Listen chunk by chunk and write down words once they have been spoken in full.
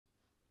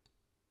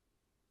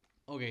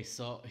Okay,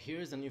 so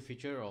here's a new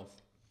feature of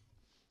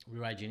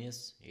Rewrite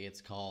Genius.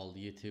 It's called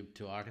YouTube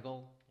to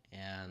article,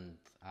 and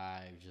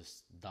I'm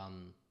just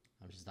done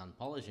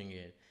polishing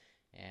it,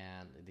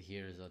 and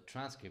here's a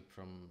transcript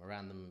from a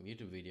random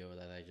YouTube video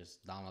that I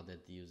just downloaded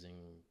using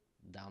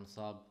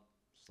downsub.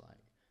 It's like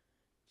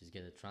just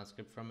get a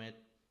transcript from it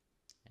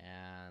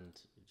and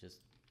just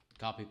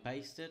copy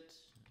paste it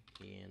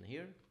in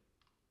here.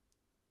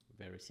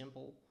 Very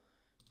simple.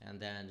 And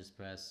then just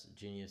press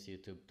Genius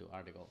YouTube to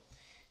article.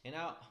 And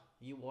now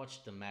you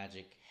watch the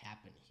magic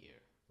happen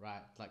here,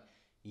 right? Like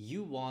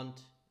you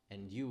want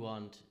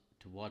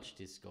to watch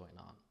this going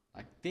on.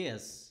 Like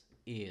this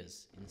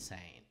is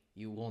insane.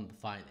 You won't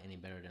find any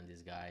better than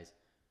these guys.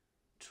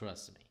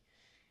 Trust me.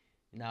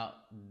 Now,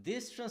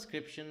 this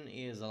transcription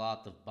is a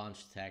lot of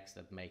bunch text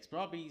that makes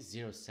probably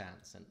 0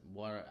 sense. And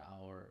what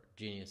our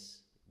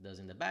Genius does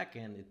in the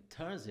backend, it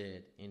turns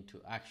it into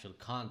actual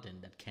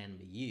content that can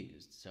be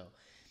used. So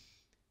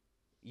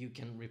you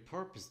can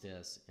repurpose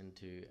this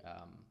into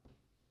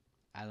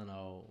I don't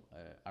know,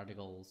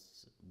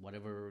 articles,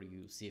 whatever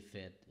you see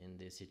fit in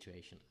this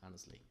situation,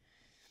 honestly.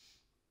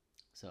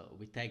 So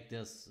we take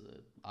this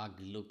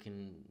ugly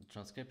looking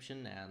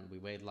transcription and we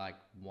wait like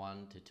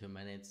 1 to 2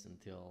 minutes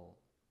until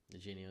the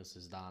Genius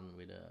is done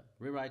with the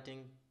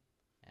rewriting,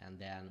 and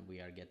then we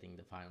are getting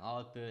the final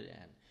output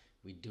and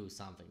we do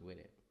something with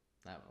it.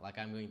 Now, like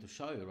I'm going to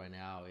show you right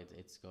now,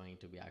 it's going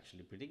to be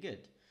actually pretty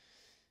good,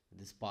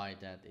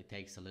 despite that it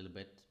takes a little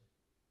bit.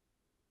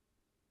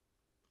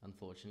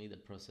 Unfortunately, the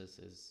process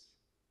is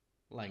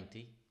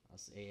lengthy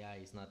as AI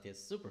is not yet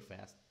super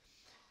fast.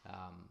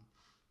 Um,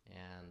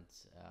 and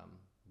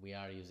we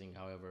are using,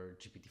 however,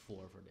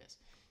 GPT-4 for this.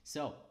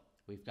 So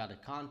we've got a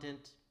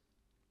content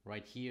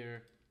right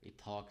here. It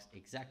talks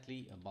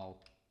exactly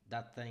about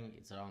that thing.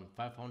 It's around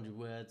 500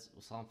 words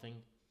or something.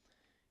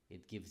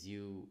 It gives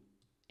you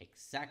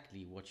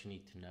exactly what you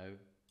need to know.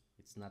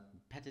 It's not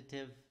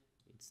repetitive.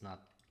 It's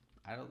not,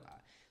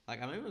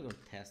 I'm even going to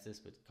test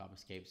this with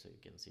Copyscape so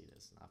you can see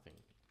there's nothing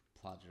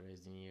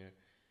plagiarized in here,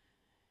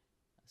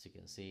 as you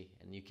can see,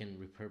 and you can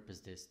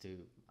repurpose this to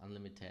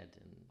unlimited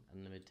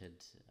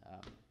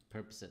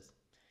purposes.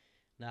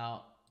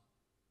 Now,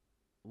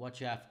 what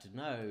you have to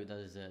know, that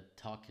is a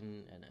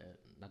token, and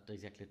not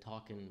exactly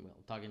talking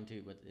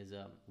to, but is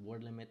a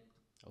word limit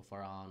of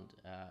around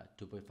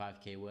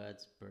 2.5k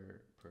words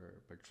per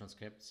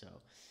transcript. So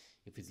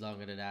if it's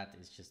longer than that,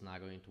 it's just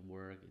not going to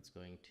work. It's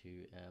going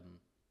to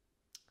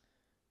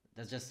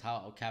that's just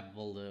how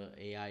capable the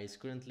AI is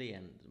currently,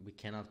 and we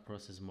cannot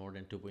process more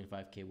than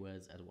 2.5k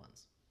words at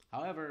once.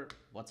 However,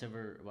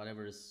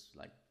 whatever is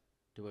like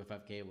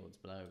 2.5k words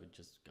below, it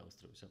just goes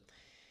through. So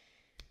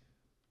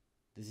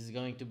this is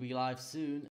going to be live soon.